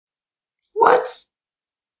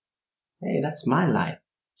that's my line.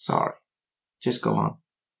 Sorry. Just go on.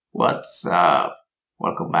 What's up?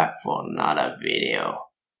 Welcome back for another video.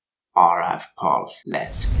 RF Pulse.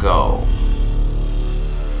 Let's go.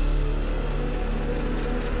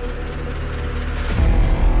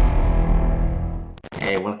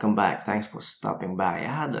 Hey, welcome back. Thanks for stopping by. I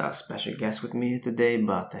had a special guest with me today,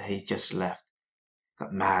 but he just left.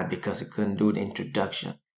 Got mad because he couldn't do the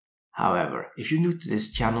introduction. However, if you're new to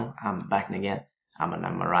this channel, I'm back again. I'm an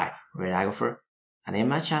MRI radiographer, and in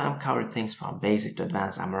my channel I'm covering things from basic to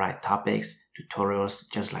advanced MRI topics, tutorials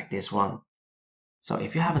just like this one. So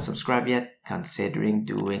if you haven't subscribed yet, considering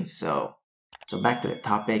doing so. So back to the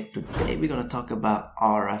topic. Today we're going to talk about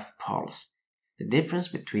RF pulse. The difference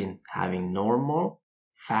between having normal,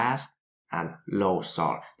 fast, and low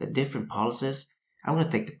SAR. The different pulses. I'm going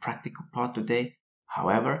to take the practical part today.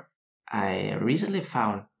 However, I recently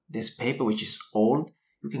found this paper which is old.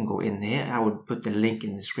 You can go in here. I will put the link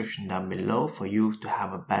in the description down below for you to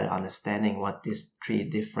have a better understanding what these three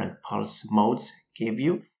different pulse modes give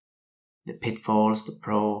you. The pitfalls, the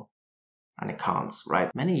pro, and the cons,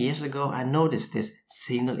 right? Many years ago, I noticed this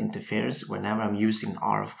signal interference whenever I'm using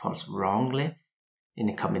RF pulse wrongly in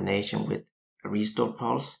a combination with a restore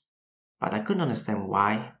pulse, but I couldn't understand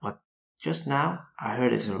why. But just now, I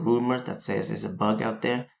heard there's a rumor that says there's a bug out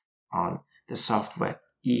there on the software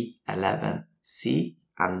E11c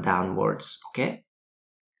and downwards, okay?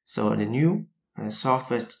 So the new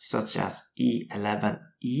software such as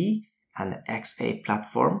E11e and the XA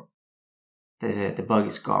platform, the bug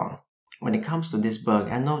is gone. When it comes to this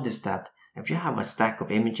bug, I noticed that if you have a stack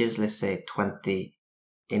of images, let's say 20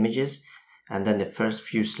 images, and then the first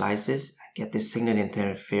few slices get this signal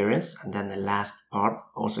interference, and then the last part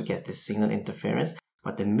also get this signal interference,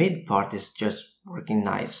 but the mid part is just working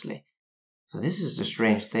nicely. So this is the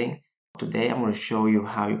strange thing. Today I'm going to show you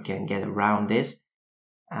how you can get around this,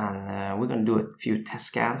 and we're going to do a few test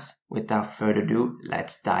scans. Without further ado,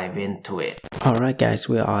 let's dive into it. Alright guys,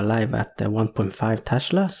 we are live at the 1.5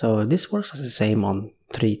 Tesla, so this works as the same on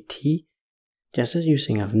 3T. Just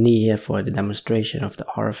using a knee here for the demonstration of the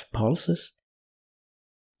RF pulses.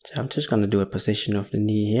 So I'm just going to do a position of the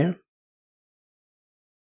knee here.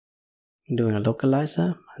 I'm doing a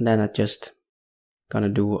localizer, and then I just going to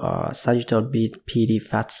do a sagittal beat PD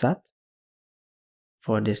fat sat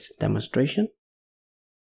for this demonstration.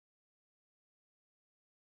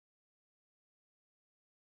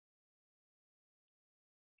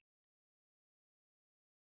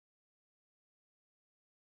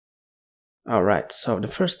 Alright, so the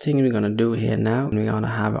first thing we're going to do here now, we're going to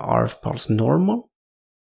have an RF pulse normal.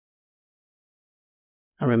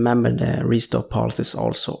 And remember the restore pulse is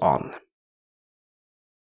also on.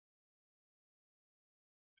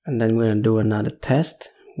 And then we're going to do another test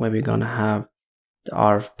where we're going to have the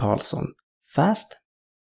RF pulse on fast.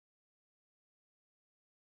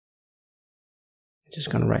 Just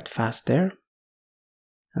going to write fast there.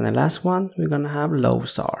 And the last one, we're going to have low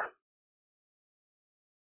SAR.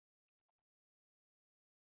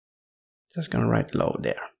 Just going to write low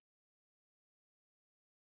there.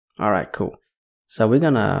 Alright, cool. So we're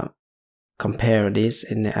going to compare this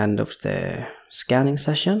in the end of the scanning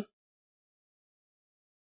session.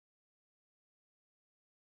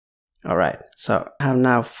 Alright, so I have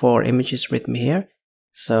now 4 images with me here.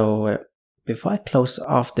 So before I close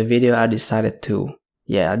off the video, I decided to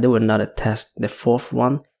do another test, the 4th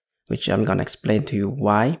one, which I'm gonna explain to you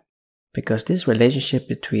why. Because this relationship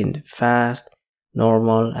between fast,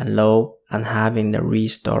 normal, and low, and having the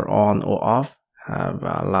restore on or off have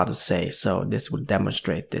a lot to say. So this will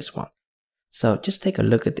demonstrate this one. So just take a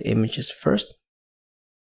look at the images first.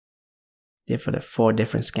 Here for the 4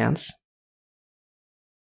 different scans.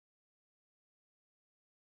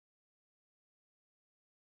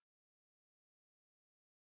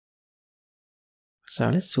 So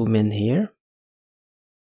let's zoom in here.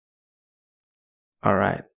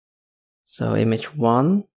 Alright, so image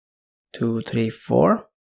 1, 2, 3, 4.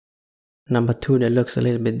 Number 2, that looks a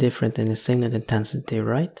little bit different in the signal intensity,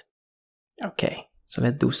 right? Okay, so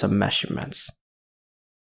let's do some measurements.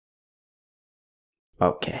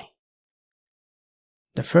 Okay.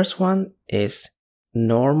 The first one is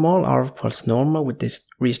normal, RF pulse normal with this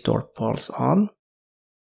restore pulse on.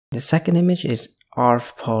 The second image is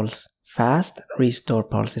RF pulse fast, restore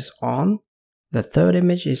pulse is on. The third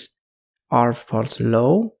image is RF pulse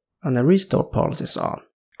low, and the restore pulse is on.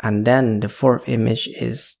 And then the 4th image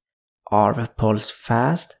is RF pulse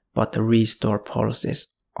fast, but the restore pulse is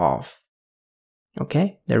off.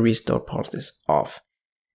 Okay, the restore pulse is off.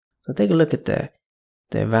 So take a look at the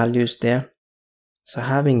values there. So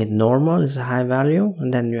having it normal is a high value,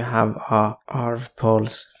 and then you have a RF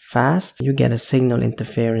pulse fast. You get a signal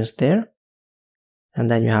interference there. and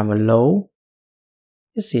then you have a low.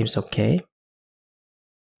 It seems okay.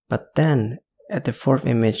 But then at the fourth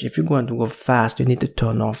image, if you're going to go fast, you need to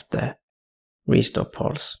turn off the restore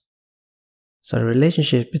pulse. So the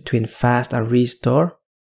relationship between fast and restore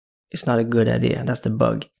is not a good idea. That's the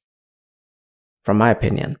bug, from my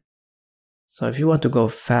opinion. So if you want to go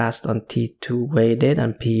fast on T2 weighted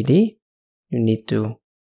and PD, you need to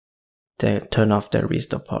turn off the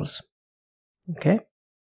restore pulse. Okay?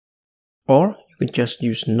 Or you could just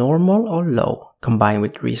use normal or low combined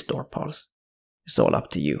with restore pulse. It's all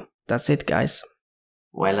up to you. That's it, guys.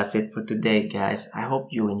 Well, that's it for today, guys. I hope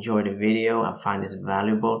you enjoyed the video and find this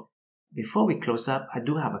valuable. Before we close up, I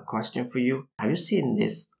do have a question for you. Have you seen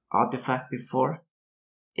this artifact before?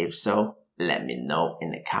 If so, let me know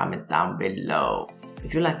in the comment down below.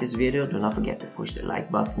 If you like this video, do not forget to push the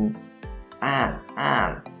like button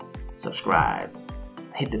and subscribe.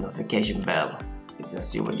 Hit the notification bell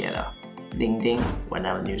because you will get a ding ding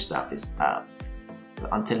whenever new stuff is up. So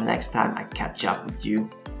until next time I catch up with you,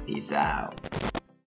 peace out.